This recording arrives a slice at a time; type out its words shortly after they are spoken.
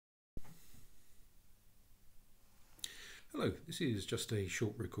Hello, this is just a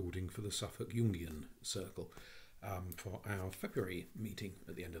short recording for the Suffolk Jungian Circle for our February meeting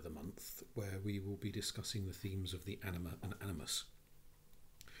at the end of the month, where we will be discussing the themes of the Anima and Animus.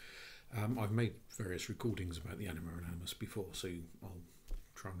 I've made various recordings about the Anima and Animus before, so I'll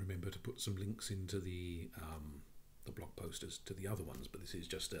try and remember to put some links into the blog posters to the other ones, but this is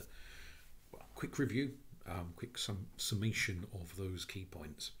just a quick review, quick summation of those key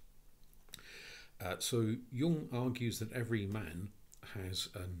points. So Jung argues that every man has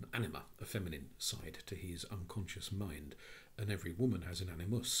an anima, a feminine side to his unconscious mind, and every woman has an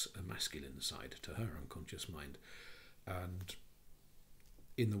animus, a masculine side to her unconscious mind. And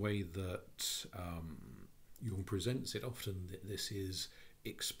in the way that Jung presents it, often this is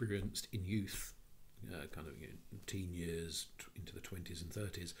experienced in youth, teen years into the 20s and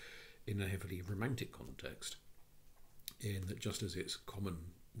 30s, in a heavily romantic context, in that just as it's common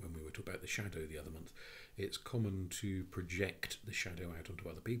when we were talking about the shadow the other month, it's common to project the shadow out onto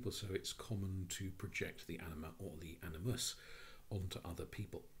other people, so it's common to project the anima or the animus onto other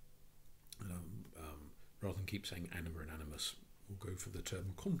people. Rather than keep saying anima and animus, we'll go for the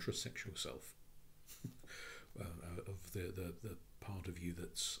term contrasexual self, of the part of you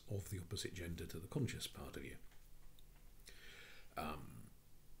that's of the opposite gender to the conscious part of you.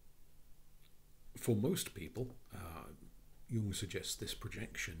 For most people, Jung suggests this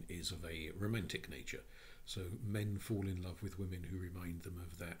projection is of a romantic nature. So men fall in love with women who remind them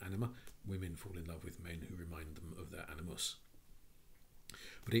of their anima, women fall in love with men who remind them of their animus.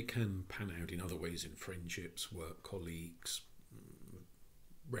 But it can pan out in other ways, in friendships, work colleagues,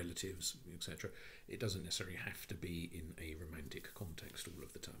 relatives, etc. It doesn't necessarily have to be in a romantic context all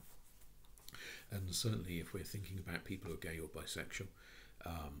of the time. And certainly if we're thinking about people who are gay or bisexual,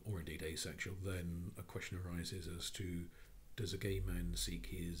 or indeed asexual, then a question arises as to, does a gay man seek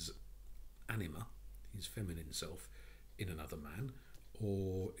his anima, his feminine self, in another man,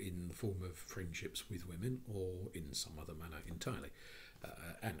 or in the form of friendships with women, or in some other manner entirely,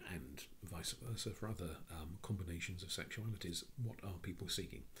 and vice versa for other combinations of sexualities? What are people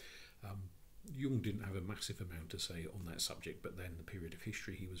seeking? Jung didn't have a massive amount to say on that subject, but then the period of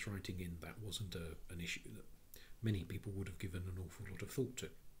history he was writing in, that wasn't an issue that many people would have given an awful lot of thought to.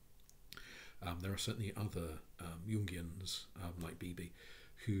 There are certainly other Jungians, like Beebe,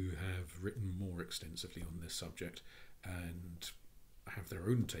 who have written more extensively on this subject and have their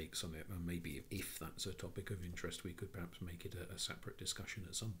own takes on it, and maybe if that's a topic of interest we could perhaps make it a separate discussion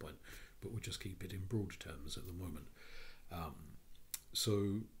at some point, but we'll just keep it in broad terms at the moment.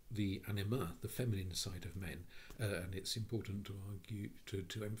 So the anima, the feminine side of men, and it's important to argue,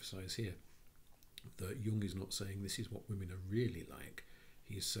 to emphasise here, that Jung is not saying this is what women are really like.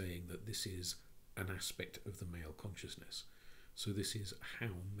 He's saying that this is an aspect of the male consciousness. So this is how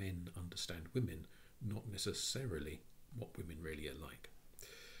men understand women, not necessarily what women really are like.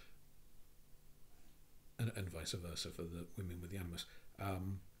 And vice versa for the women with the animus.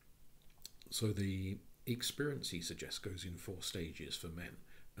 So the experience, he suggests, goes in 4 stages for men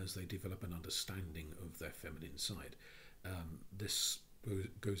as they develop an understanding of their feminine side. This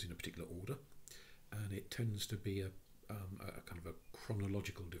goes in a particular order, and it tends to be a kind of a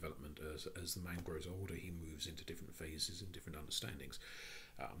chronological development. As the man grows older, he moves into different phases and different understandings.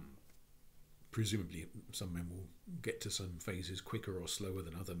 Presumably some men will get to some phases quicker or slower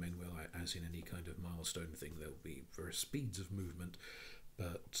than other men will, as in any kind of milestone thing. There will be various speeds of movement,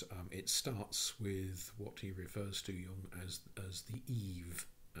 but it starts with what he refers to, Jung, as the Eve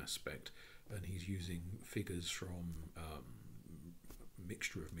aspect, and he's using figures from a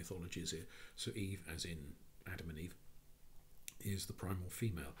mixture of mythologies here. So Eve, as in Adam and Eve, is the primal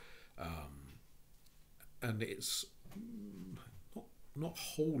female, and it's not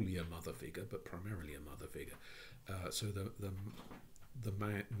wholly a mother figure, but primarily a mother figure. So the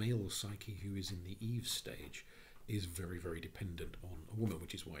male psyche who is in the Eve stage is very, very dependent on a woman,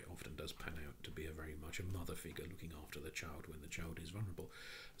 which is why it often does pan out to be very much a mother figure looking after the child when the child is vulnerable.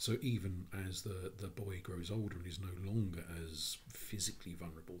 So even as the boy grows older and is no longer as physically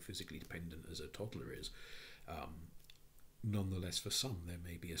vulnerable, physically dependent as a toddler is, nonetheless for some there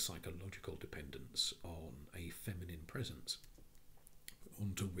may be a psychological dependence on a feminine presence,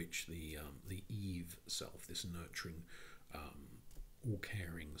 onto which the Eve self, this nurturing,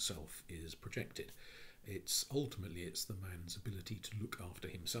 all-caring self, is projected. Ultimately it's the man's ability to look after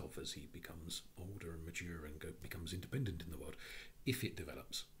himself as he becomes older and mature and becomes independent in the world. If it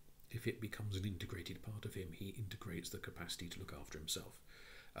develops, if it becomes an integrated part of him, he integrates the capacity to look after himself.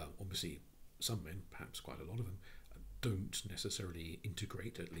 Obviously some men, perhaps quite a lot of them, don't necessarily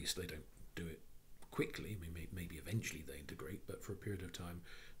integrate, at least they don't do it quickly. I mean, maybe eventually they integrate, but for a period of time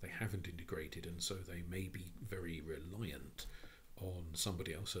they haven't integrated, and so they may be very reliant on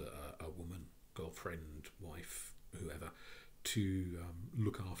somebody else, a woman, girlfriend, wife, whoever, to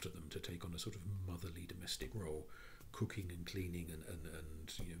look after them, to take on a sort of motherly domestic role, cooking and cleaning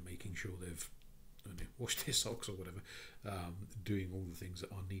and making sure they've washed their socks or whatever, doing all the things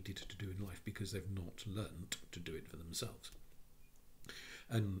that are needed to do in life because they've not learnt to do it for themselves.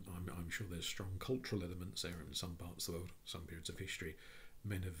 And I'm sure there's strong cultural elements there in some parts of the world, some periods of history.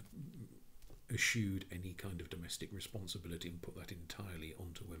 Men have eschewed any kind of domestic responsibility and put that entirely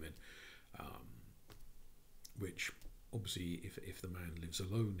onto women, which obviously if the man lives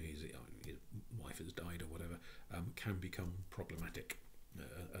alone, his wife has died or whatever, can become problematic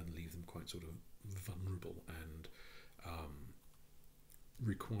and leave them quite sort of vulnerable and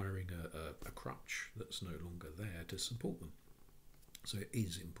requiring a crutch that's no longer there to support them. So it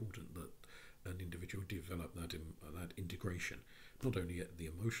is important that an individual develop that integration, not only at the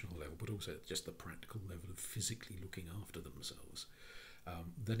emotional level, but also at just the practical level of physically looking after themselves.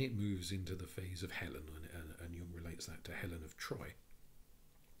 Then it moves into the phase of Helen, and Jung relates that to Helen of Troy,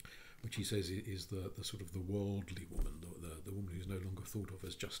 which he says is the sort of the worldly woman, the woman who's no longer thought of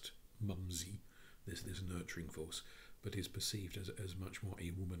as just mumsy, this nurturing force, but is perceived as much more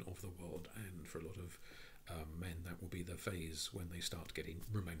a woman of the world. And for a lot of men, that will be the phase when they start getting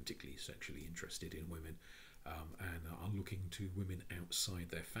romantically, sexually interested in women, and are looking to women outside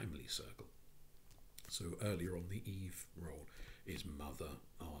their family circle. So earlier on, the Eve role is mother,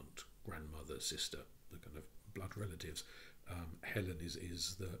 aunt, grandmother, sister, the kind of blood relatives. Helen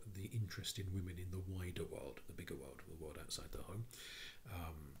is the interest in women in the wider world, the bigger world, the world outside the home.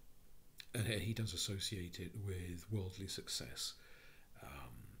 And he does associate it with worldly success.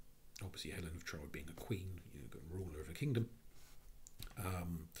 Obviously, Helen of Troy being a queen, ruler of a kingdom.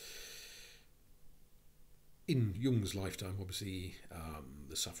 In Jung's lifetime, obviously,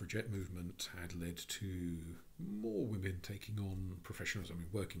 the suffragette movement had led to more women taking on professionals. I mean,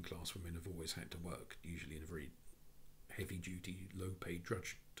 working class women have always had to work, usually in a very heavy-duty, low-paid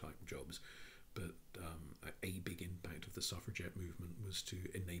drudge-type jobs. But a big impact of the suffragette movement was to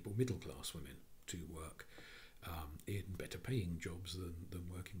enable middle-class women to work in better-paying jobs than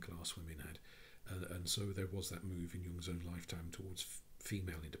working-class women had. And so there was that move in Jung's own lifetime towards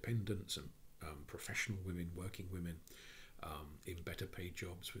female independence and professional women, working women, in better-paid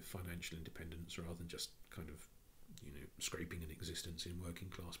jobs with financial independence rather than just kind of, scraping an existence in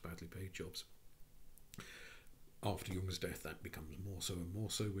working-class, badly-paid jobs. After Jung's death, that becomes more so and more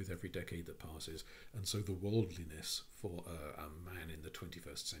so with every decade that passes, and so the worldliness for a man in the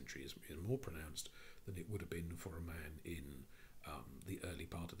 21st century is more pronounced than it would have been for a man in the early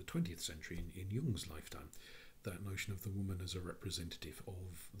part of the 20th century in Jung's lifetime. That notion of the woman as a representative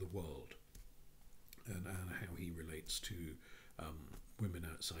of the world, and how he relates to women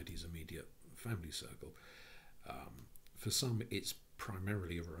outside his immediate family circle. For some, it's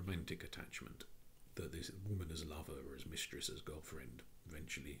primarily a romantic attachment, that this woman as lover or as mistress, as girlfriend,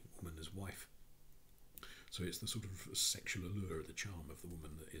 eventually woman as wife. So it's the sort of sexual allure, the charm of the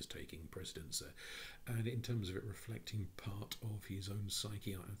woman that is taking precedence there. And in terms of it reflecting part of his own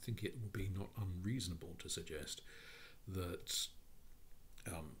psyche, I think it would be not unreasonable to suggest that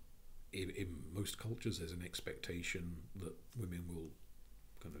in most cultures there's an expectation that women will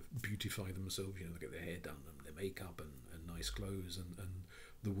kind of beautify themselves, they get their hair done and their makeup and nice clothes, and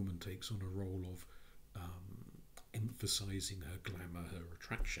the woman takes on a role of emphasising her glamour, her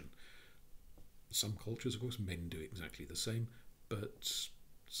attraction. Some cultures, of course, men do exactly the same, but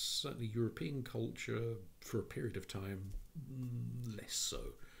certainly European culture, for a period of time, less so.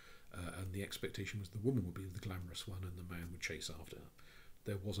 And the expectation was the woman would be the glamorous one and the man would chase after her.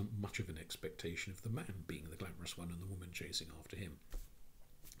 There wasn't much of an expectation of the man being the glamorous one and the woman chasing after him,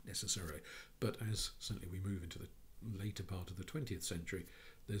 necessarily. But as certainly we move into the later part of the 20th century,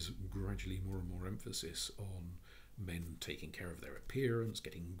 there's gradually more and more emphasis on men taking care of their appearance,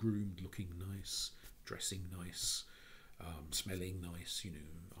 getting groomed, looking nice, dressing nice, smelling nice,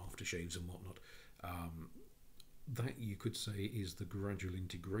 aftershaves and whatnot. That, you could say, is the gradual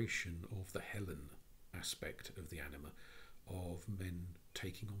integration of the Helen aspect of the Anima, of men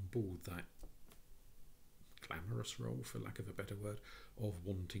taking on board that glamorous role, for lack of a better word, of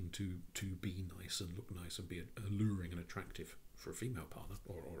wanting to be nice and look nice and be alluring and attractive for a female partner,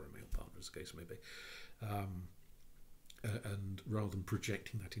 or a male partner, as the case may be. And rather than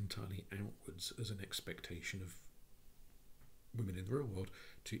projecting that entirely outwards as an expectation of women in the real world,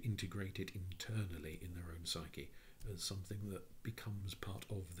 to integrate it internally in their own psyche as something that becomes part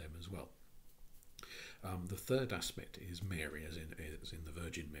of them as well. The third aspect is Mary, as in the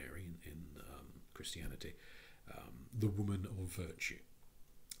Virgin Mary in Christianity, the woman of virtue.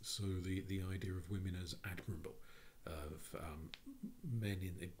 So the idea of women as admirable, of men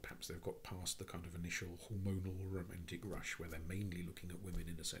perhaps they've got past the kind of initial hormonal romantic rush where they're mainly looking at women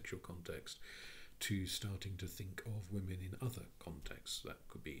in a sexual context, to starting to think of women in other contexts. That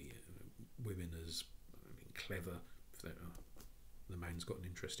could be women as clever, if the man's got an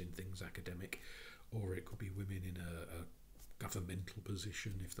interest in things academic, or it could be women in a governmental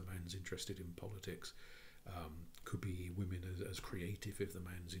position if the man's interested in politics. Could be women as creative if the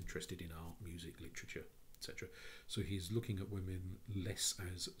man's interested in art, music, literature, etc. So he's looking at women less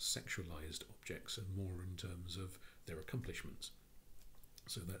as sexualized objects and more in terms of their accomplishments.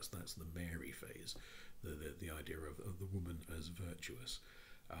 So that's the Mary phase, the idea of the woman as virtuous.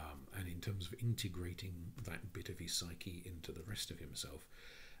 And in terms of integrating that bit of his psyche into the rest of himself,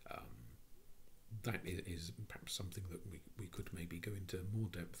 that is perhaps something that we could maybe go into more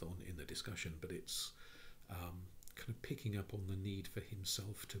depth on in the discussion, but it's kind of picking up on the need for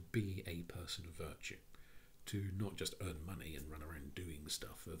himself to be a person of virtue, to not just earn money and run around doing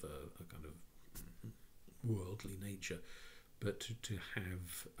stuff of a kind of worldly nature, but to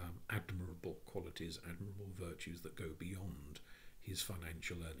have admirable qualities, admirable virtues that go beyond his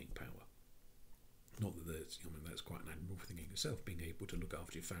financial earning power. Not that that's quite an admirable thing in itself, being able to look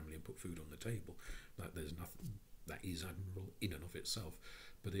after your family and put food on the table. There's nothing that is admirable in and of itself,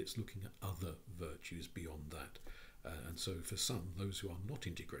 but it's looking at other virtues beyond that. And so for some, those who are not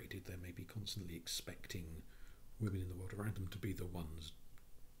integrated, they may be constantly expecting women in the world around them to be the ones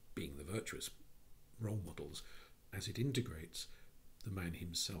being the virtuous role models. As it integrates, the man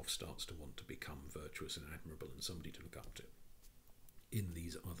himself starts to want to become virtuous and admirable and somebody to look up to in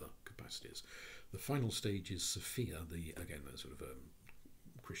these other capacities. The final stage is Sophia, again, the sort of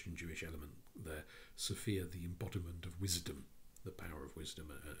Christian Jewish element there. Sophia, the embodiment of wisdom, the power of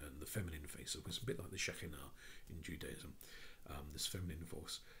wisdom, and the feminine face of wisdom, a bit like the Shekinah in Judaism, this feminine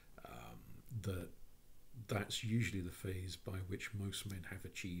force. That's usually the phase by which most men have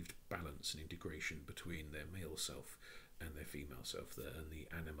achieved balance and integration between their male self and their female self there, and the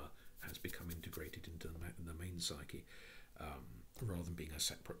anima has become integrated into the main psyche, rather than being a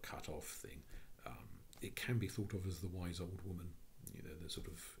separate cut-off thing. It can be thought of as the wise old woman, the sort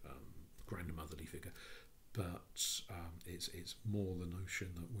of grandmotherly figure, but it's more the notion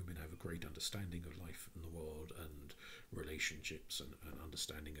that women have a great understanding of life and the world and relationships and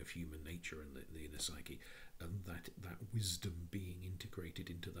understanding of human nature and the inner psyche, and that wisdom being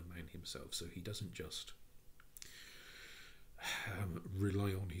integrated into the man himself. So he doesn't just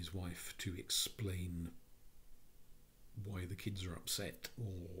rely on his wife to explain why the kids are upset,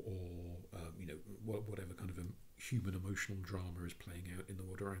 or whatever kind of a human emotional drama is playing out in the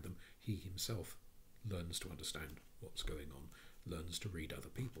world around them. He himself learns to understand what's going on, learns to read other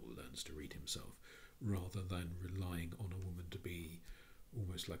people, learns to read himself, rather than relying on a woman to be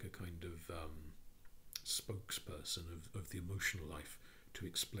almost like a kind of spokesperson of the emotional life, to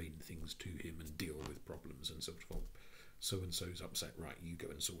explain things to him and deal with problems and sort of, so-and-so's upset, right, you go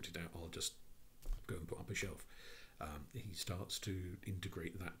and sort it out, I'll just go and put up a shelf. He starts to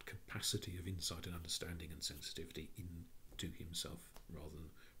integrate that capacity of insight and understanding and sensitivity into himself, rather than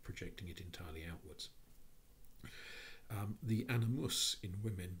projecting it entirely outwards. The animus in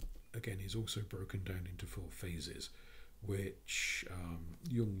women, again, is also broken down into 4 phases, which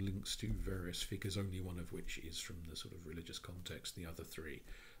Jung links to various figures, only one of which is from the sort of religious context. The other 3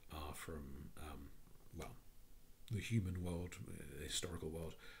 are from, the human world, the historical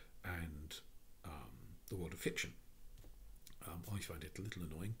world, and the world of fiction. I find it a little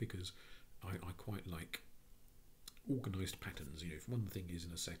annoying because I quite like organised patterns. If one thing is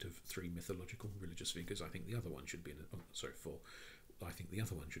in a set of 3 mythological religious figures, I think the other one should be in 4. I think the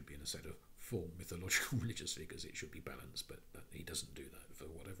other one should be in a set of 4 mythological religious figures. It should be balanced, but he doesn't do that for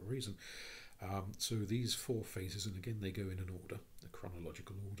whatever reason. So these 4 phases, and again they go in an order, a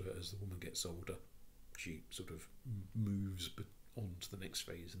chronological order. As the woman gets older, she sort of moves on to the next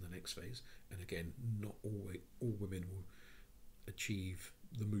phase and the next phase. And again, not all women will achieve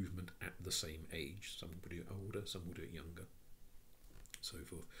the movement at the same age. Some will do it older, some will do it younger, so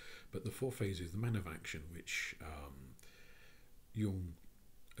forth. But the 4 phases, the man of action, which Jung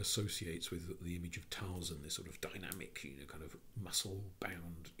associates with the image of Tarzan, this sort of dynamic, kind of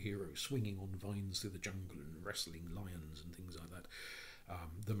muscle-bound hero swinging on vines through the jungle and wrestling lions and things like that.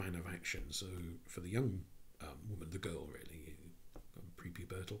 The man of action. So for the young woman, the girl really,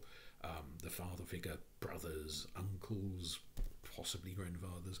 prepubertal, the father figure, brothers, uncles, possibly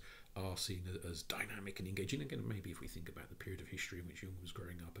grandfathers, are seen as dynamic and engaging. Again, maybe if we think about the period of history in which Jung was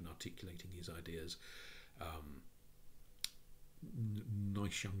growing up and articulating his ideas,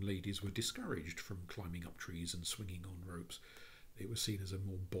 nice young ladies were discouraged from climbing up trees and swinging on ropes. It was seen as a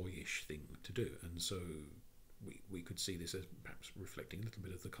more boyish thing to do, and so we could see this as perhaps reflecting a little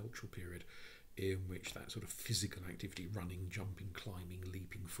bit of the cultural period in which that sort of physical activity, running, jumping, climbing,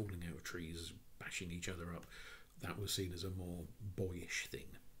 leaping, falling out of trees, bashing each other up, that was seen as a more boyish thing.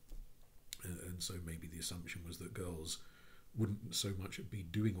 And so maybe the assumption was that girls wouldn't so much be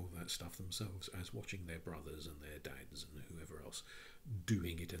doing all that stuff themselves as watching their brothers and their dads and whoever else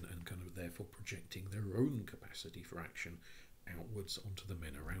doing it, and kind of therefore projecting their own capacity for action outwards onto the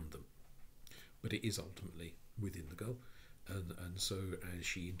men around them. But it is ultimately within the girl, and so as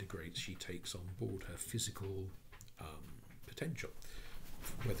she integrates, she takes on board her physical potential,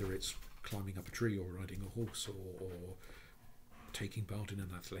 whether it's climbing up a tree or riding a horse or taking part in an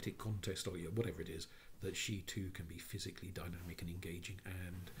athletic contest or whatever it is, that she too can be physically dynamic and engaging,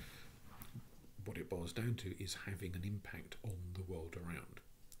 and what it boils down to is having an impact on the world around,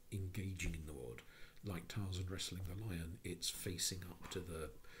 engaging in the world. Like Tarzan wrestling the lion, it's facing up to the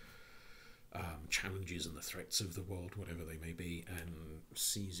challenges and the threats of the world, whatever they may be, and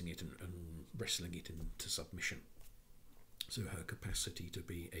seizing it and wrestling it into submission. So her capacity to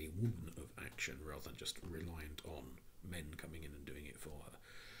be a woman of action rather than just reliant on men coming in and doing it for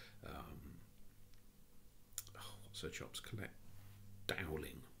her. What's her chops? Colette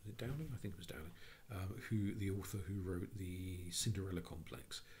Dowling. Was it Dowling? I think it was Dowling. Who the author who wrote the Cinderella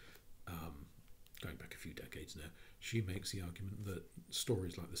Complex, going back a few decades now, she makes the argument that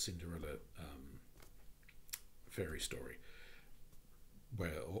stories like the Cinderella fairy story,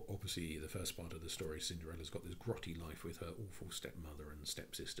 where obviously the first part of the story, Cinderella's got this grotty life with her awful stepmother and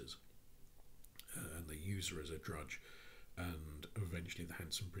stepsisters, and they use her as a drudge, and eventually the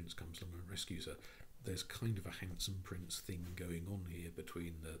handsome prince comes along and rescues her. There's kind of a handsome prince thing going on here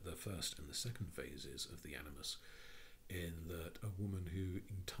between the first and the second phases of the Animus, in that a woman who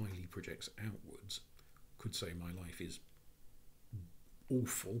entirely projects outwards could say, my life is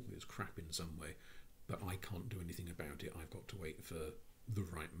awful, it's crap in some way, but I can't do anything about it. I've got to wait for the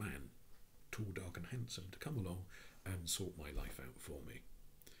right man, tall, dark and handsome, to come along and sort my life out for me.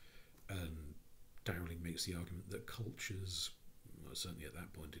 And Dowling makes the argument that cultures, well, certainly at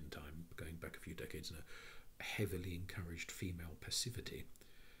that point in time, going back a few decades now, heavily encouraged female passivity,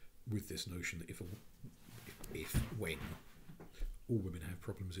 with this notion that when all women have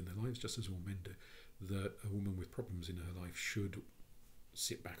problems in their lives, just as all men do, that a woman with problems in her life should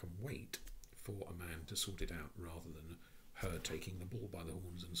sit back and wait for a man to sort it out, rather than her taking the bull by the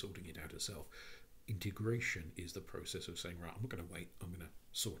horns and sorting it out herself. Integration is the process of saying, right, I'm not going to wait, I'm going to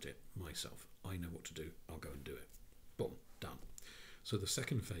sort it myself. I know what to do, I'll go and do it. Boom, done. So the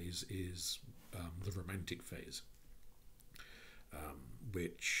second phase is the romantic phase,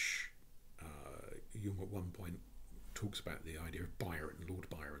 which Jung at one point talks about the idea of Byron, Lord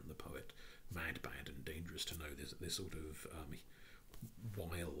Byron, the poet, mad, bad and dangerous to know. There's this sort of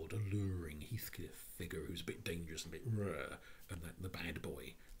wild, alluring Heathcliff figure who's a bit dangerous and a bit rare, and that the bad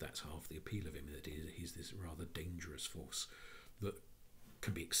boy, that's half the appeal of him, that he's this rather dangerous force that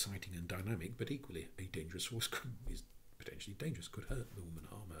can be exciting and dynamic, but equally a dangerous force is potentially dangerous, could hurt the woman,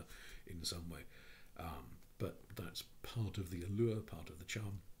 harm her in some way. But that's part of the allure, part of the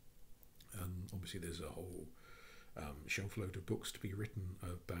charm. And obviously there's a whole shelf load of books to be written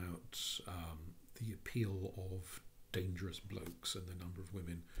about the appeal of dangerous blokes and the number of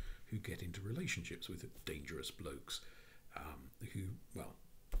women who get into relationships with dangerous blokes, who, well,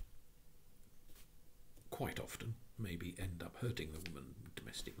 quite often maybe end up hurting the woman,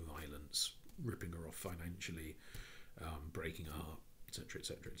 domestic violence, ripping her off financially, breaking her heart, etc.,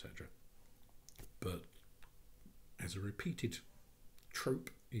 etc., etc. But as a repeated trope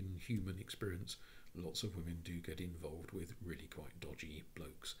in human experience, lots of women do get involved with really quite dodgy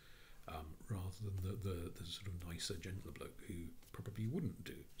blokes, rather than the sort of nicer, gentler bloke who probably wouldn't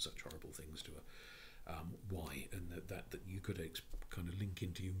do such horrible things to her. Why? And that you could kind of link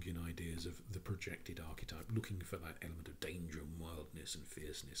into Jungian ideas of the projected archetype, looking for that element of danger and wildness and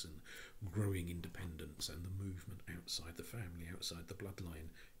fierceness and growing independence and the movement outside the family, outside the bloodline,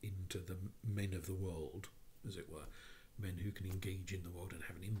 into the men of the world, as it were, men who can engage in the world and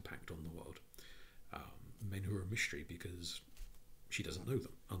have an impact on the world. Men who are a mystery because she doesn't know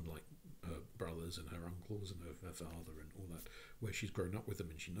them, unlike her brothers and her uncles and her father and all that, where she's grown up with them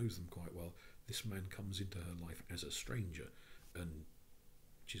and she knows them quite well. This man comes into her life as a stranger and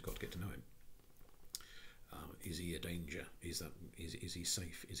she's got to get to know him. Is he a danger? Is he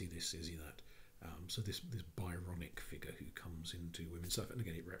safe? Is he this? Is he that? So this Byronic figure who comes into women's life, and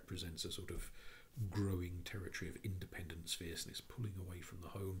again it represents a sort of growing territory of independence, fierceness, pulling away from the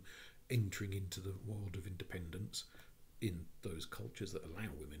home, entering into the world of independence, in those cultures that allow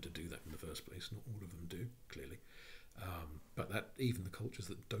women to do that in the first place. Not all of them do, clearly. But that even the cultures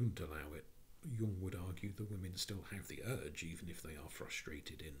that don't allow it, Jung would argue the women still have the urge, even if they are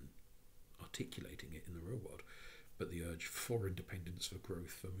frustrated in articulating it in the real world. But the urge for independence, for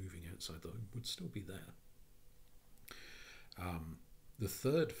growth, for moving outside the home would still be there. The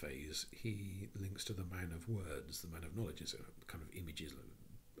third phase he links to the man of words, the man of knowledge. Is kind of images,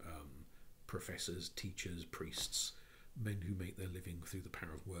 professors, teachers, priests, men who make their living through the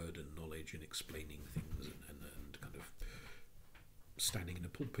power of word and knowledge and explaining things and kind of standing in a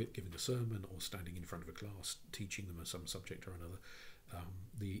pulpit giving a sermon, or standing in front of a class teaching them some subject or another.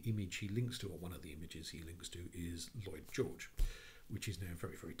 The image he links to, or one of the images he links to, is Lloyd George, which is now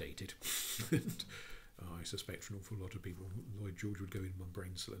very, very dated. And I suspect for an awful lot of people, Lloyd George would go in one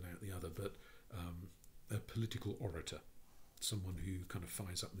brain cell and out the other, but a political orator, someone who kind of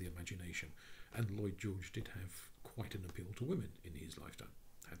fires up the imagination. And Lloyd George did have quite an appeal to women in his lifetime,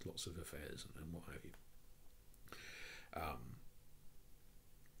 had lots of affairs and what have you.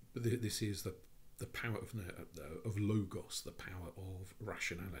 But this is the power of logos, the power of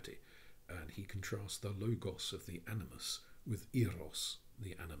rationality, and he contrasts the logos of the animus with eros,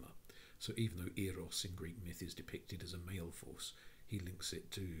 the anima. So even though eros in Greek myth is depicted as a male force, he links it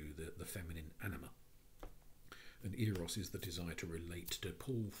to the feminine anima. And eros is the desire to relate, to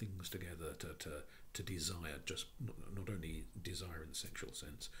pull things together, to desire, just not only desire in the sexual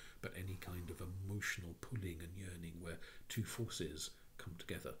sense, but any kind of emotional pulling and yearning where two forces come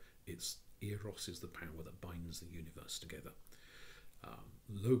together. It's eros is the power that binds the universe together.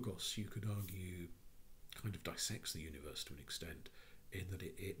 Logos, you could argue, kind of dissects the universe to an extent, in that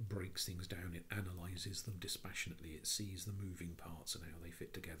it breaks things down, it analyses them dispassionately, it sees the moving parts and how they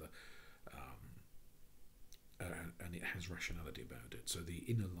fit together, and it has rationality about it. So the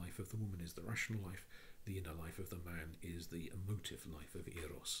inner life of the woman is the rational life, the inner life of the man is the emotive life of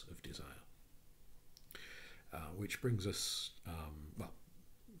eros, of desire. Which brings us,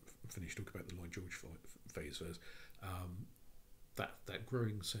 finish talking about the Lloyd George phase first, that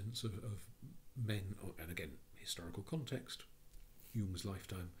growing sense of men, and again, historical context, Jung's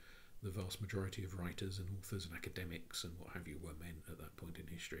lifetime, the vast majority of writers and authors and academics and what have you were men at that point in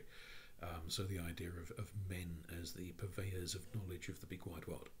history. So the idea of men as the purveyors of knowledge of the big wide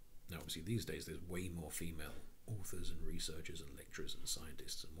world. Now obviously these days there's way more female authors and researchers and lecturers and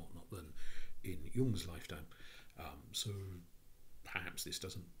scientists and whatnot than in Jung's lifetime. So perhaps this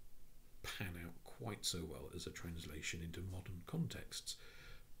doesn't pan out quite so well as a translation into modern contexts,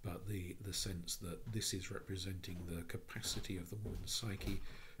 but the sense that this is representing the capacity of the woman's psyche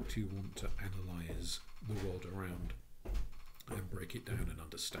to want to analyse the world around and break it down and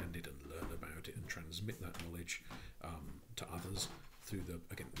understand it and learn about it and transmit that knowledge to others through the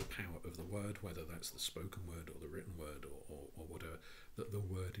power of the word, whether that's the spoken word or the written word or whatever, that the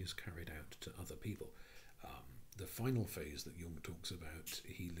word is carried out to other people. The final phase that Jung talks about,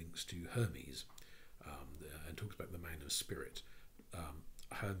 he links to Hermes, and talks about the man of spirit.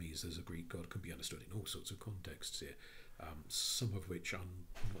 Hermes as a Greek god can be understood in all sorts of contexts here, some of which are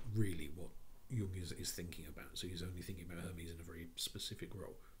not really what Jung is thinking about. So he's only thinking about Hermes in a very specific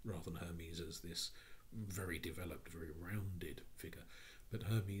role, rather than Hermes as this very developed, very rounded figure. But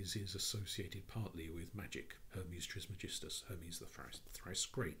Hermes is associated partly with magic, Hermes Trismegistus, Hermes the thrice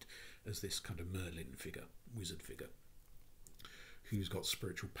great, as this kind of Merlin figure, wizard figure, who's got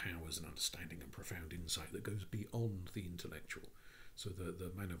spiritual powers and understanding and profound insight that goes beyond the intellectual. So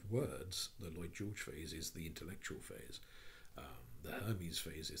the man of words, the Lloyd George phase, is the intellectual phase. The Hermes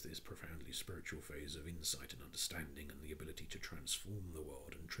phase is this profoundly spiritual phase of insight and understanding and the ability to transform the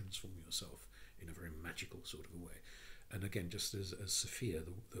world and transform yourself in a very magical sort of a way. And again, just as Sophia,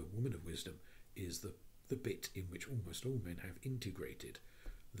 the woman of wisdom, is the bit in which almost all men have integrated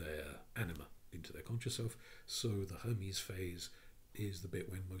their anima into their conscious self, so the Hermes phase is the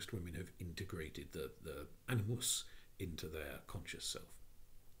bit when most women have integrated the animus into their conscious self.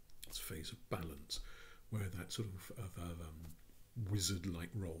 It's a phase of balance, where that sort of wizard-like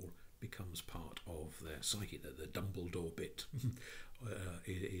role becomes part of their psyche. The Dumbledore bit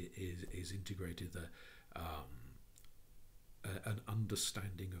is integrated there. An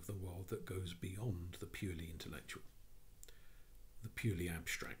understanding of the world that goes beyond the purely intellectual, the purely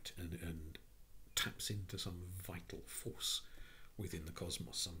abstract, and taps into some vital force within the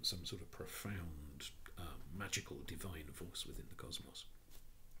cosmos, some sort of profound, magical, divine force within the cosmos.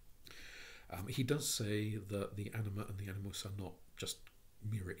 He does say that the anima and the animus are not just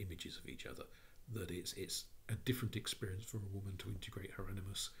mirror images of each other, that it's a different experience for a woman to integrate her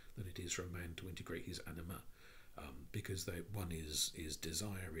animus than it is for a man to integrate his anima, because one is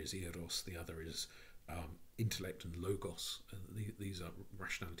desire, is eros, the other is intellect and logos. These are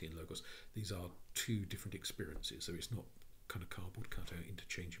rationality and logos. These are two different experiences, so it's not kind of cardboard cutout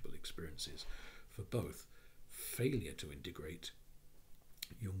interchangeable experiences for both. Failure to integrate,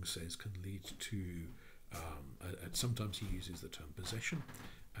 Jung says, can lead to sometimes he uses the term possession,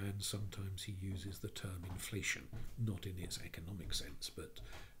 and sometimes he uses the term inflation, not in its economic sense, but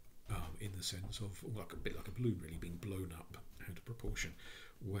in the sense of like a bit like a balloon really being blown up out of proportion,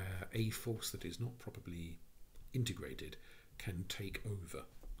 where a force that is not properly integrated can take over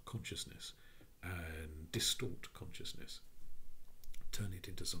consciousness and distort consciousness, turn it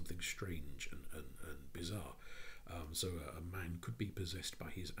into something strange and bizarre. So a man could be possessed by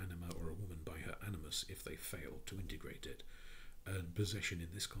his anima, or a woman by her animus, if they fail to integrate it. And possession in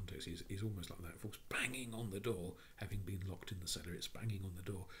this context is almost like that force banging on the door, having been locked in the cellar. It's banging on the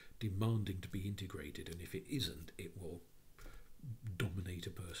door, demanding to be integrated, and if it isn't, it will dominate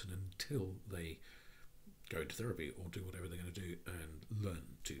a person until they go into therapy or do whatever they're going to do and learn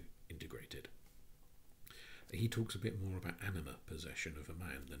to integrate it. He talks a bit more about anima possession of a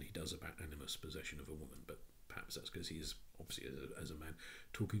man than he does about animus possession of a woman, but perhaps that's because he is obviously, as a man,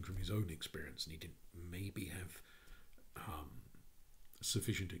 talking from his own experience, and he didn't maybe have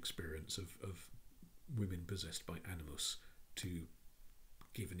sufficient experience of women possessed by animus to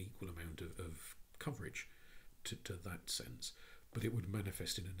give an equal amount of coverage to that sense, but it would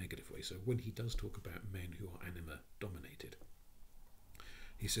manifest in a negative way. So when he does talk about men who are anima dominated,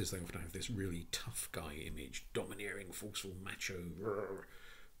 he says they often have this really tough guy image, domineering, forceful, macho,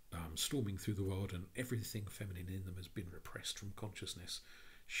 storming through the world, and everything feminine in them has been repressed from consciousness,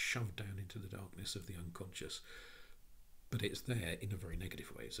 shoved down into the darkness of the unconscious. But it's there in a very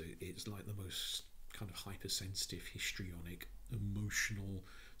negative way. So it's like the most kind of hypersensitive, histrionic, emotional,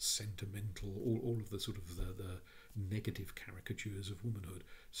 sentimental, all of the sort of the negative caricatures of womanhood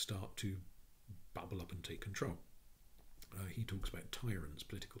start to bubble up and take control. He talks about tyrants,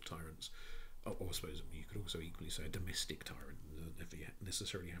 political tyrants, or I suppose you could also equally say a domestic tyrant. If you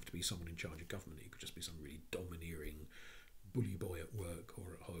necessarily have to be someone in charge of government, it could just be some really domineering bully boy at work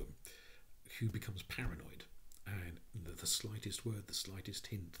or at home who becomes paranoid, and the slightest word, the slightest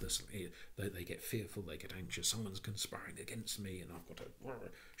hint, they get fearful, they get anxious, someone's conspiring against me and I've got to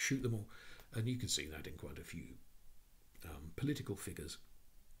shoot them all. And you can see that in quite a few political figures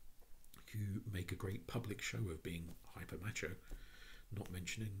who make a great public show of being hyper macho, not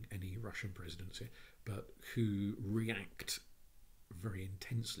mentioning any Russian presidents here, but who react very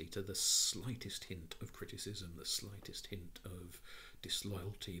intensely to the slightest hint of criticism, the slightest hint of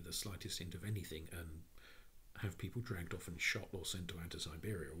disloyalty, the slightest hint of anything, and have people dragged off and shot or sent to outer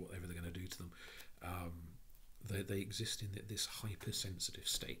Siberia or whatever they're going to do to them. They exist in this hypersensitive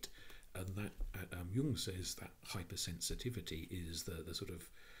state, and that Jung says that hypersensitivity is the sort of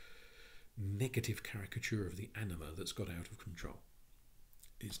negative caricature of the anima that's got out of control.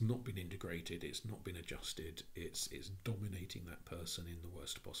 It's not been integrated, it's not been adjusted, it's dominating that person in the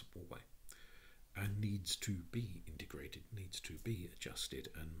worst possible way, and needs to be integrated, needs to be adjusted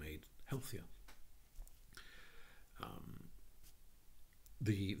and made healthier.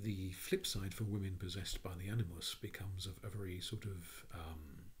 The flip side for women possessed by the animus becomes a very sort of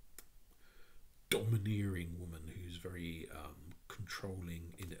domineering woman who's very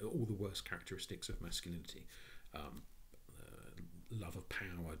controlling in all the worst characteristics of masculinity. Love of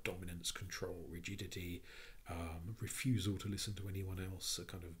power, dominance, control, rigidity, refusal to listen to anyone else, a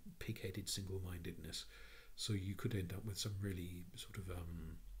kind of pig-headed single-mindedness. So you could end up with some really sort of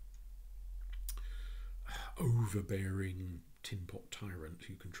overbearing tin pot tyrant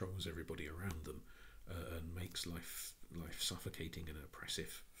who controls everybody around them and makes life suffocating and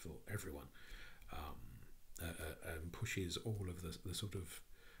oppressive for everyone, and pushes all of the sort of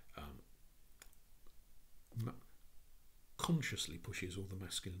consciously pushes all the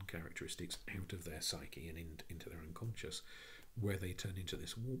masculine characteristics out of their psyche and into their unconscious, where they turn into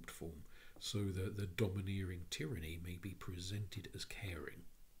this warped form. So the domineering tyranny may be presented as caring.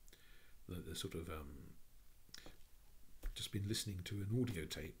 The sort of just been listening to an audio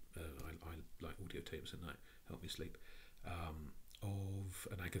tape. I like audio tapes at night, help me sleep. Of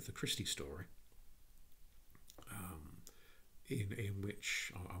an Agatha Christie story. In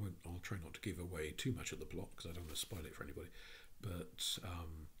which I'll try not to give away too much of the plot because I don't want to spoil it for anybody, but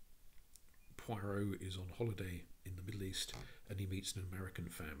Poirot is on holiday in the Middle East and he meets an American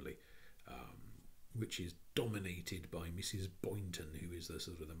family, which is dominated by Mrs. Boynton, who is the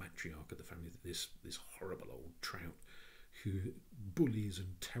sort of the matriarch of the family, this horrible old trout who bullies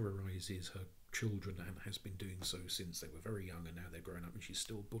and terrorises her children and has been doing so since they were very young, and now they're grown up and she's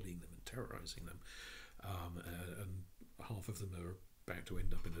still bullying them and terrorising them. And half of them are about to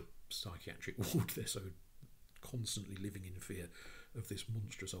end up in a psychiatric ward. They're so constantly living in fear of this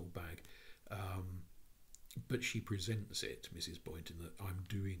monstrous old bag. But she presents it, Mrs. Boynton, that I'm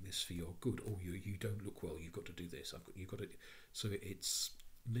doing this for your good. Oh, you don't look well. You've got to do this. You've got to. So it's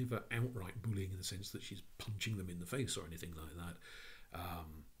never outright bullying in the sense that she's punching them in the face or anything like that.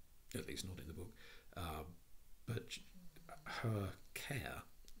 At least not in the book. But her care,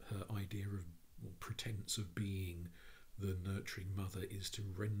 her idea of pretense of being the nurturing mother, is to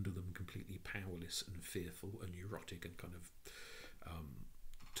render them completely powerless and fearful and neurotic, and kind of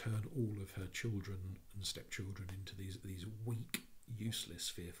turn all of her children and stepchildren into these weak, useless,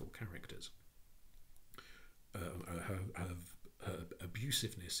 fearful characters. Her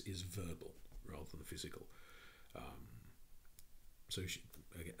abusiveness is verbal rather than physical. So she,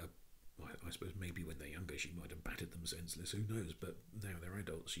 I suppose maybe when they're younger she might have battered them senseless. Who knows? But now they're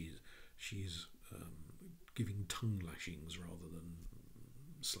adults. She's giving tongue lashings rather than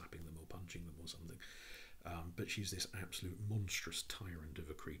slapping them or punching them or something. But she's this absolute monstrous tyrant of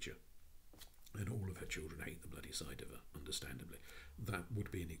a creature, and all of her children hate the bloody sight of her, understandably. That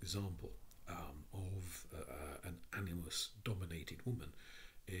would be an example of an Animus dominated woman,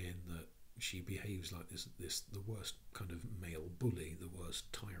 in that she behaves like this the worst kind of male bully, the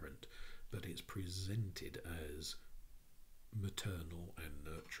worst tyrant, but it's presented as maternal and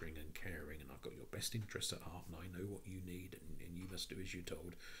nurturing and caring, and I've got your best interests at heart, and I know what you need, and you must do as you're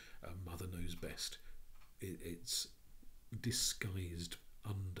told. Mother knows best. It's disguised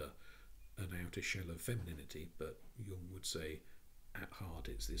under an outer shell of femininity, but Jung would say at heart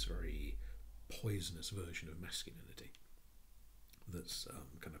it's this very poisonous version of masculinity that's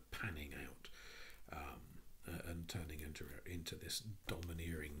kind of panning out and turning into this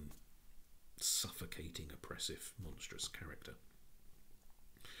domineering, suffocating, oppressive, monstrous character.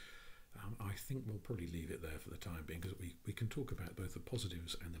 I think we'll probably leave it there for the time being, because we can talk about both the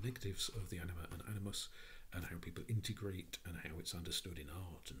positives and the negatives of the Anima and Animus, and how people integrate, and how it's understood in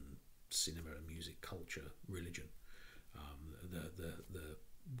art and cinema and music, culture, religion. The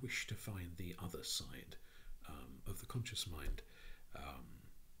wish to find the other side of the conscious mind.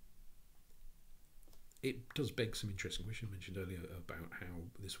 It does beg some interesting questions. I mentioned earlier about how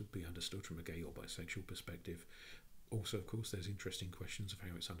this would be understood from a gay or bisexual perspective. Also, of course, there's interesting questions of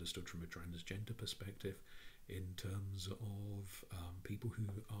how it's understood from a transgender perspective, in terms of people who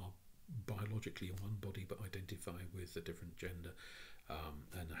are biologically in one body but identify with a different gender,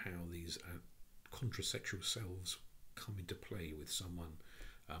 and how these contrasexual selves come into play with someone,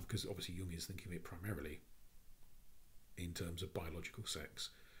 because obviously Jung is thinking of it primarily in terms of biological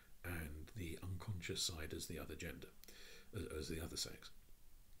sex, and the unconscious side as the other gender, as the other sex.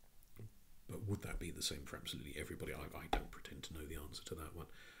 But would that be the same for absolutely everybody? I don't pretend to know the answer to that one.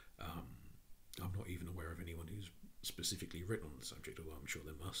 I'm not even aware of anyone who's specifically written on the subject, although I'm sure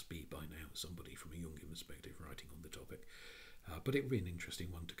there must be by now somebody from a Jungian perspective writing on the topic. But it would be an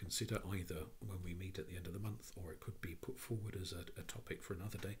interesting one to consider, either when we meet at the end of the month, or it could be put forward as a topic for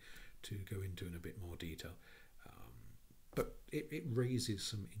another day to go into in a bit more detail. But it raises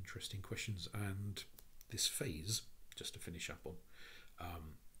some interesting questions, and this phase, just to finish up on,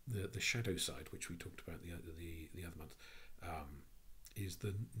 the shadow side, which we talked about the other month, is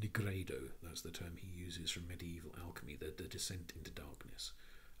the nigredo. That's the term he uses from medieval alchemy, the descent into darkness,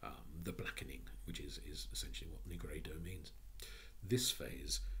 the blackening, which is essentially what nigredo means. This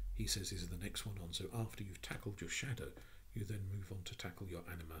phase, he says, is the next one on. So after you've tackled your shadow, you then move on to tackle your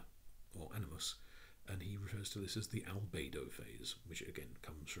anima or animus, and he refers to this as the albedo phase, which again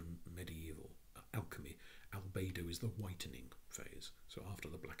comes from medieval alchemy. Albedo is the whitening phase. So after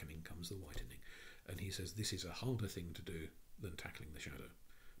the blackening comes the whitening, and he says this is a harder thing to do than tackling the shadow.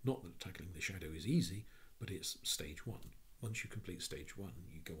 Not that tackling the shadow is easy, but it's stage one. Once you complete stage one,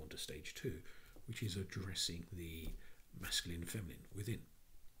 you go on to stage two, which is addressing the masculine and feminine within.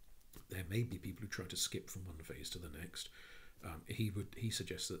 There may be people who try to skip from one phase to the next. He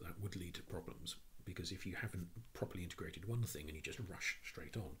suggests that would lead to problems, because if you haven't properly integrated one thing and you just rush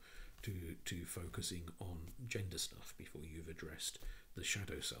straight on to focusing on gender stuff before you've addressed the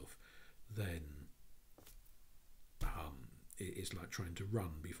shadow self, then it's like trying to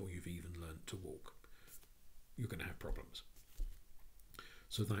run before you've even learned to walk. You're going to have problems.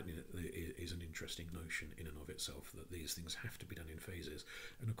 So that is an interesting notion in and of itself, that these things have to be done in phases.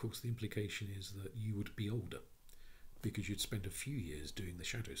 And of course the implication is that you would be older, because you'd spend a few years doing the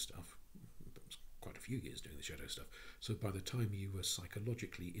shadow stuff, quite a few years doing the shadow stuff. So by the time you were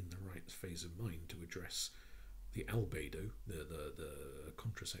psychologically in the right phase of mind to address the albedo, the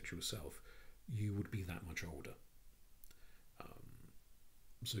contrasexual self, you would be that much older.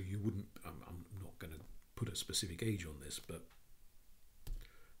 So you wouldn't, I'm not going to put a specific age on this, but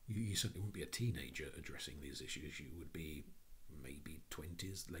you certainly wouldn't be a teenager addressing these issues. You would be maybe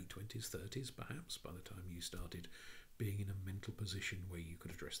 20s, late 20s, 30s perhaps, by the time you started being in a mental position where you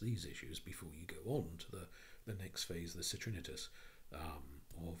could address these issues before you go on to the next phase, the citrinitas,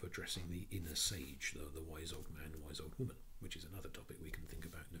 of addressing the inner sage, the wise old man, wise old woman, which is another topic we can think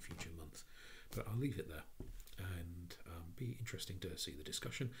about in a future month. But I'll leave it there, and be interesting to see the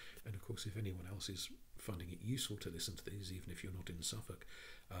discussion. And of course, if anyone else is finding it useful to listen to these, even if you're not in Suffolk,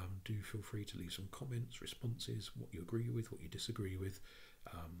 do feel free to leave some comments, responses, what you agree with, what you disagree with,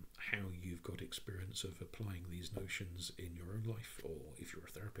 how you've got experience of applying these notions in your own life, or if you're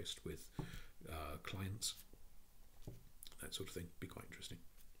a therapist with clients, that sort of thing. Be quite interesting.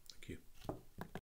 Thank you.